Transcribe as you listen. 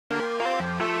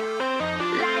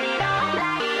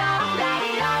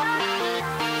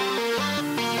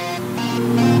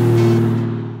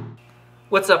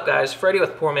What's up guys, Freddy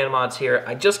with Poor Man Mods here.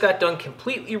 I just got done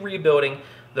completely rebuilding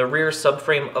the rear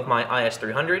subframe of my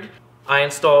IS300. I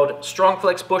installed strong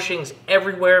flex bushings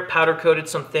everywhere, powder coated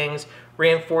some things,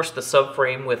 reinforced the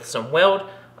subframe with some weld,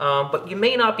 but you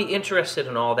may not be interested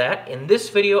in all that. In this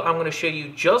video, I'm going to show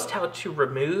you just how to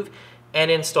remove and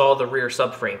install the rear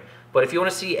subframe. But if you want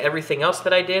to see everything else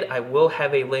that I did, I will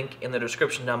have a link in the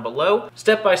description down below.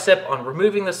 Step by step on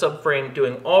removing the subframe,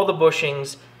 doing all the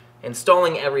bushings,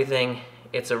 installing everything.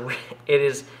 It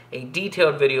is a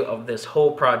detailed video of this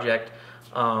whole project.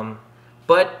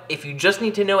 But if you just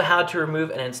need to know how to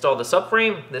remove and install the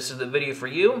subframe, this is the video for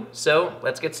you. So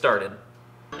let's get started.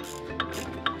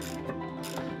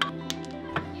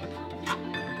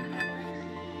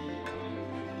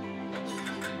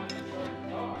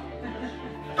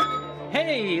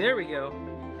 Hey, there we go.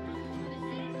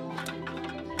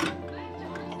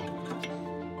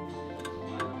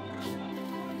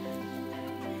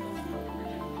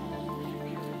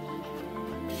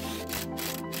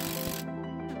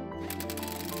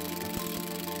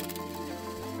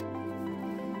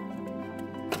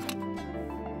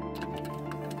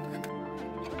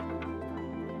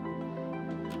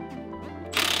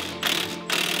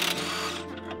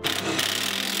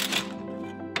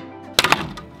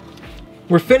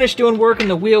 We're finished doing work in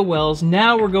the wheel wells.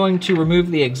 Now we're going to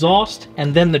remove the exhaust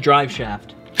and then the drive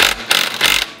shaft.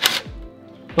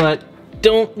 But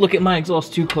don't look at my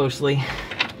exhaust too closely.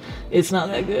 It's not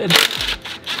that good.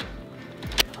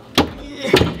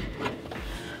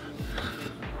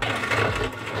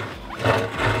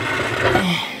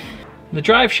 The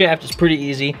drive shaft is pretty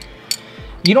easy.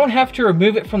 You don't have to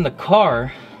remove it from the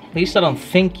car. At least I don't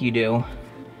think you do.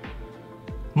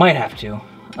 Might have to.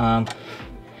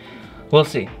 We'll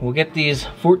see. We'll get these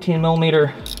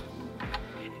 14mm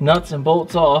nuts and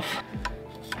bolts off.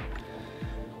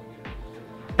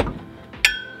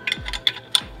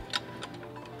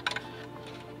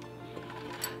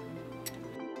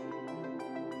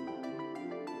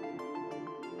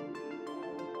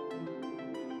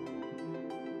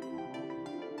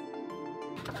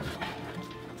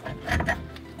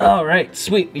 All right,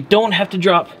 sweet. You don't have to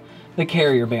drop the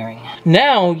carrier bearing.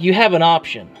 Now you have an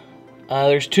option.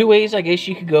 There's two ways I guess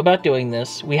you could go about doing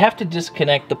this. We have to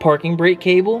disconnect the parking brake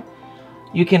cable.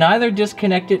 You can either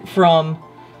disconnect it from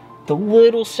the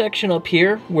little section up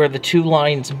here where the two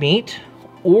lines meet,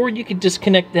 or you could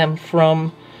disconnect them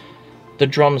from the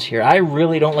drums here. I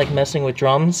really don't like messing with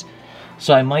drums,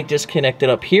 so I might disconnect it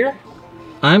up here.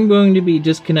 I'm going to be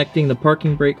disconnecting the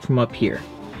parking brake from up here.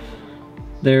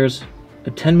 There's a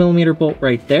 10mm bolt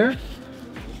right there.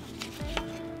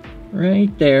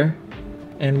 Right there.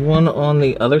 And one on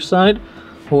the other side,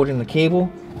 holding the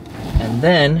cable. And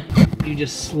then you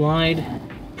just slide,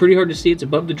 pretty hard to see, it's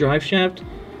above the drive shaft.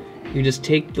 You just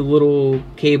take the little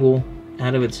cable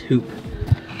out of its hoop.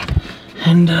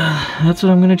 And that's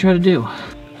what I'm gonna try to do.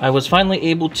 I was finally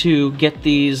able to get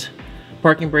these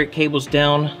parking brake cables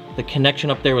down. The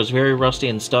connection up there was very rusty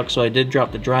and stuck, so I did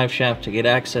drop the drive shaft to get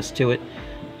access to it.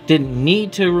 Didn't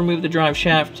need to remove the drive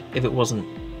shaft if it wasn't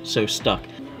so stuck.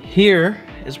 Here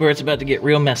is where it's about to get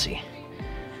real messy.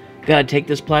 Gotta take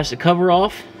this plastic cover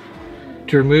off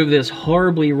to remove this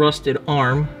horribly rusted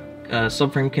arm,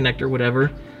 subframe connector,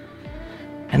 whatever.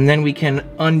 And then we can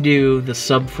undo the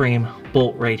subframe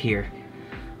bolt right here.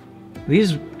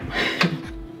 These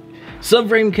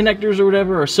subframe connectors or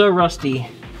whatever are so rusty,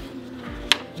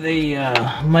 they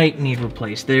might need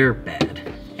replaced. They're bad.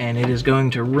 And it is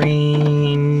going to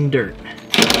rain dirt.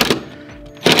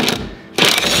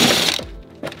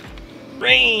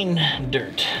 Rain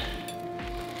dirt.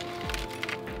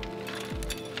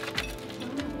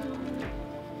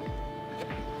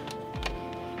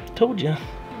 Told you.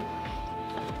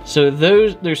 So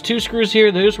there's two screws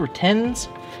here. Those were 10s.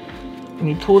 When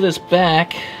you pull this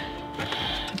back,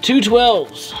 2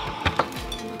 12s.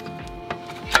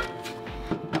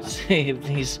 Let's see if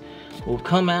these will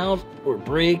come out or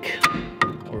break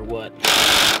or what.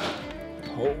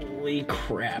 Holy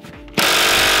crap.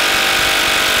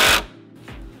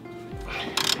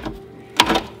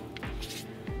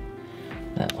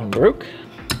 That one broke.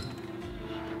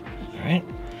 Alright.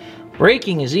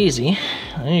 Braking is easy.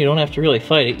 You don't have to really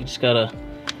fight it. You just gotta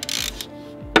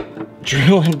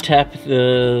drill and tap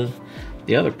the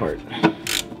other part.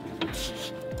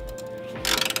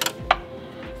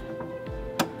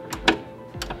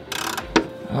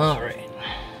 Alright.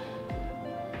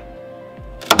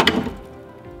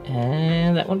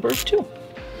 And that one broke too.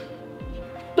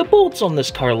 The bolts on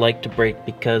this car like to break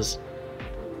because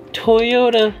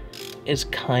Toyota is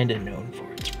kind of known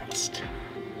for its rust.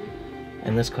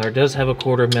 And this car does have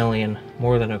 $250,000,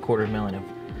 more than $250,000 of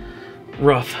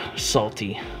rough,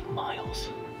 salty miles.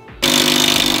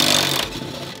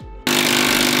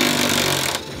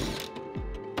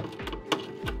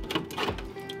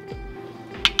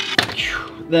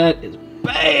 That is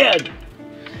bad.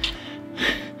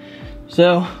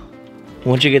 So,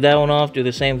 once you get that one off, do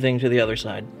the same thing to the other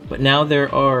side. But now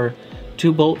there are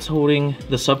 2 bolts holding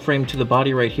the subframe to the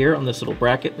body right here on this little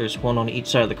bracket. There's one on each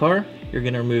side of the car. You're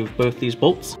gonna remove both these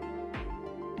bolts.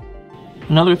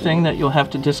 Another thing that you'll have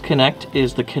to disconnect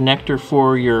is the connector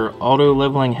for your auto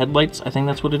leveling headlights. I think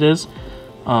that's what it is.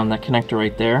 That connector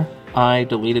right there. I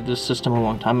deleted this system a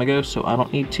long time ago, so I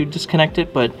don't need to disconnect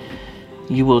it, but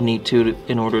you will need to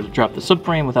in order to drop the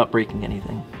subframe without breaking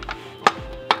anything.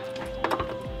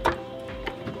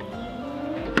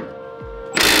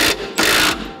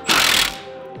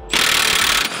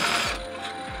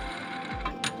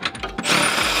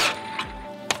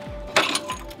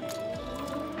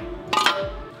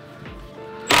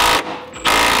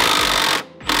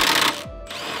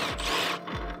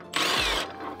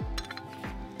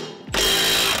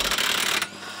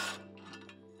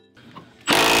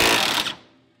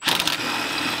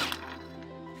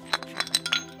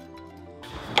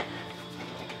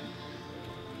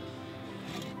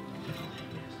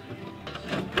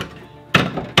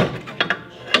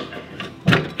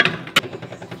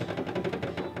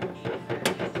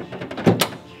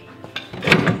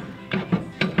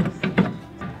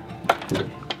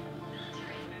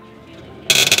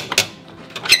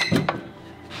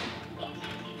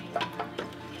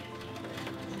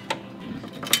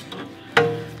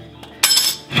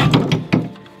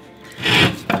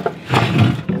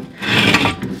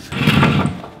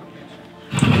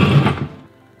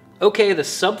 Okay, the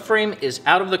subframe is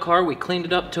out of the car. We cleaned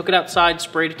it up, took it outside,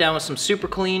 sprayed it down with some super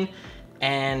clean,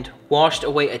 and washed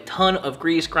away a ton of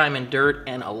grease, grime, and dirt,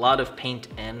 and a lot of paint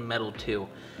and metal too.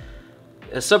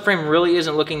 The subframe really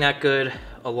isn't looking that good,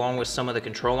 along with some of the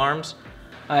control arms.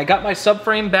 I got my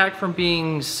subframe back from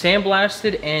being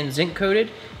sandblasted and zinc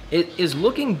coated. It is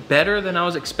looking better than I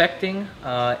was expecting.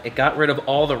 It got rid of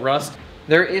all the rust.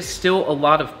 There is still a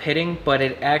lot of pitting, but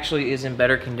it actually is in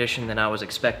better condition than I was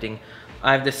expecting.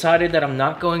 I've decided that I'm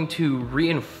not going to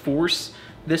reinforce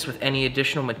this with any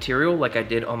additional material like I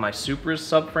did on my Supra's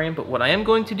subframe, but what I am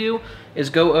going to do is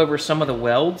go over some of the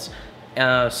welds,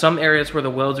 some areas where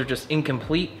the welds are just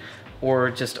incomplete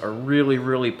or just are really,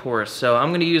 really porous. So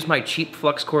I'm gonna use my cheap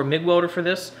flux core MIG welder for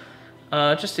this,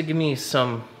 just to give me a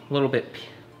little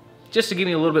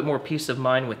bit more peace of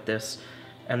mind with this.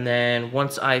 And then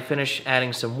once I finish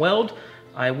adding some weld,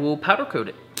 I will powder coat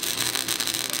it.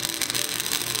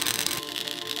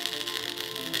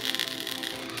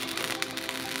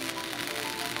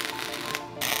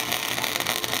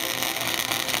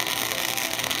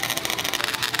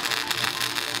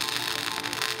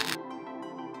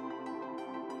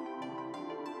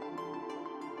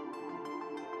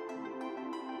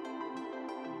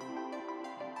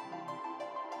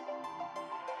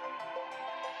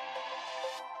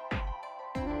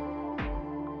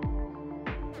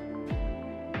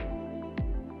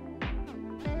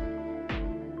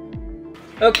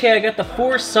 Okay, I got the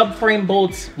 4 subframe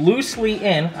bolts loosely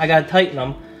in. I gotta tighten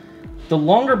them. The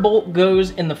longer bolt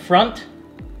goes in the front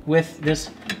with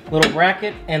this little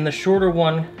bracket, and the shorter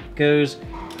one goes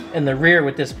in the rear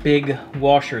with this big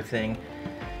washer thing.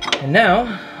 And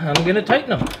now, I'm gonna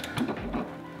tighten them.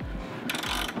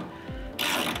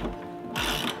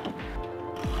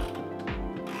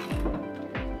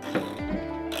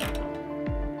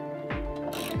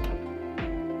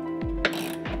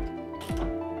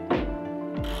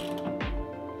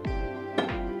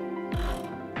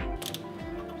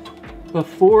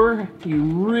 Before you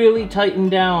really tighten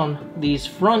down these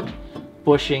front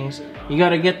bushings, you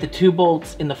gotta get the 2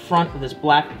 bolts in the front of this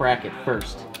black bracket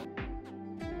first.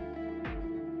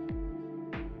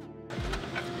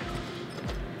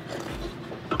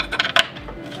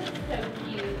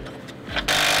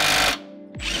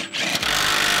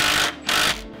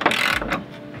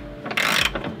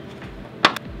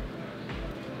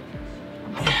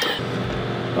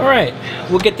 All right,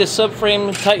 we'll get this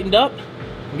subframe tightened up.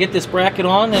 Get this bracket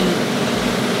on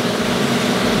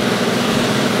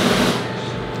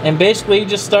and basically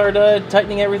just start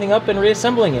tightening everything up and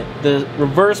reassembling it. The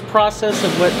reverse process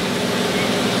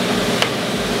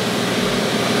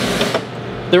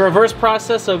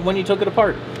of when you took it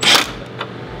apart.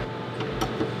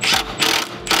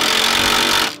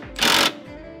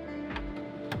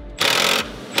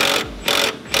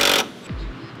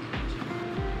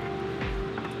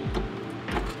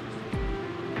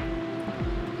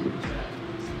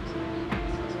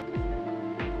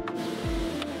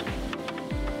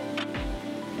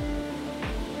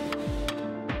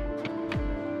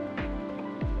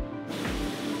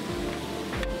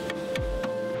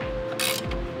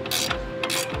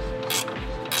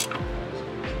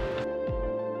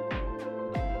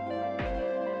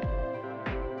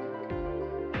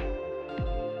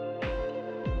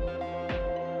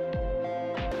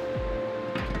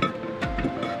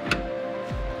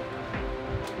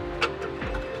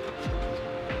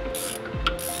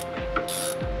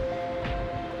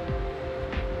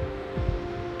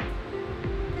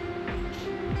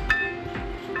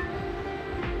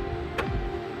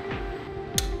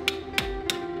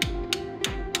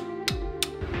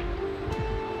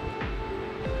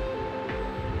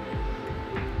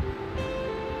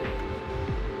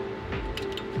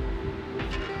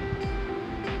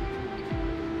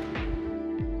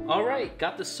 All right,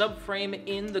 got the subframe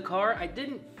in the car. I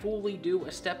didn't fully do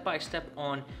a step-by-step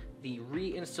on the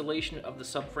reinstallation of the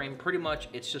subframe. Pretty much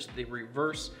it's just the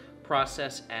reverse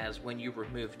process as when you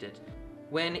removed it.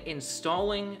 When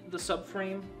installing the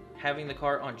subframe, having the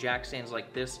car on jack stands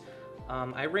like this,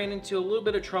 I ran into a little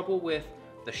bit of trouble with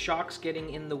the shocks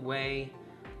getting in the way,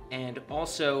 and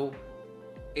also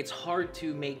it's hard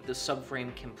to make the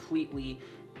subframe completely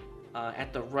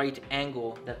at the right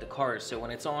angle that the car is. So when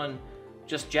it's on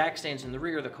just jack stands in the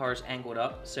rear, the car is angled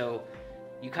up. So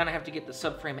you kind of have to get the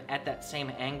subframe at that same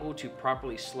angle to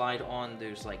properly slide on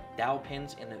those like dowel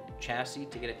pins in the chassis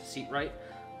to get it to seat right.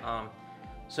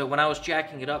 So when I was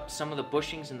jacking it up, some of the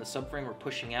bushings in the subframe were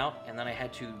pushing out, and then I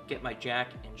had to get my jack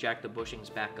and jack the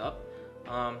bushings back up.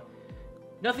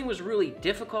 Nothing was really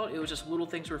difficult. It was just little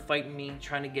things were fighting me,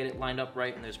 trying to get it lined up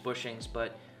right in those bushings.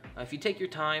 But if you take your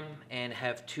time and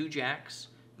have 2 jacks,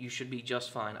 you should be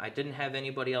just fine. I didn't have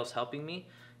anybody else helping me.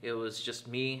 It was just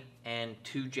me and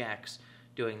 2 jacks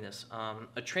doing this.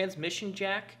 A transmission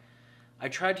jack, I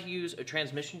tried to use a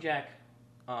transmission jack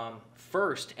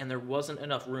first, and there wasn't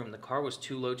enough room. The car was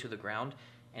too low to the ground,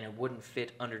 and it wouldn't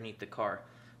fit underneath the car.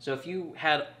 So if you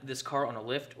had this car on a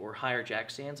lift or higher jack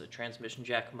stands, a transmission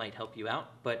jack might help you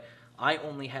out, but I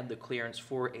only had the clearance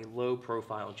for a low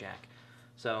profile jack.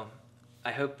 So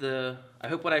I hope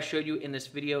what I showed you in this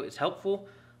video is helpful.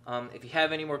 If you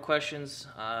have any more questions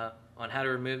on how to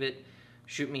remove it,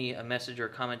 shoot me a message or a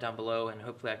comment down below, and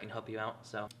hopefully I can help you out.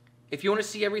 So if you want to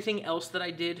see everything else that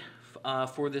I did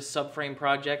for this subframe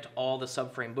project, all the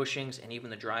subframe bushings and even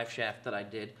the drive shaft that I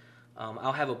did,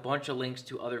 I'll have a bunch of links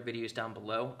to other videos down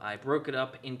below. I broke it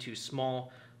up into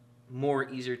small, more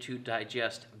easier to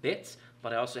digest bits,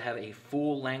 but I also have a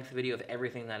full length video of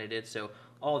everything that I did, so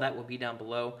all that will be down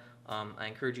below. I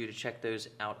encourage you to check those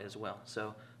out as well.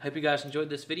 So I hope you guys enjoyed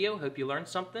this video, hope you learned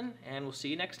something, and we'll see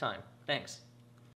you next time. Thanks.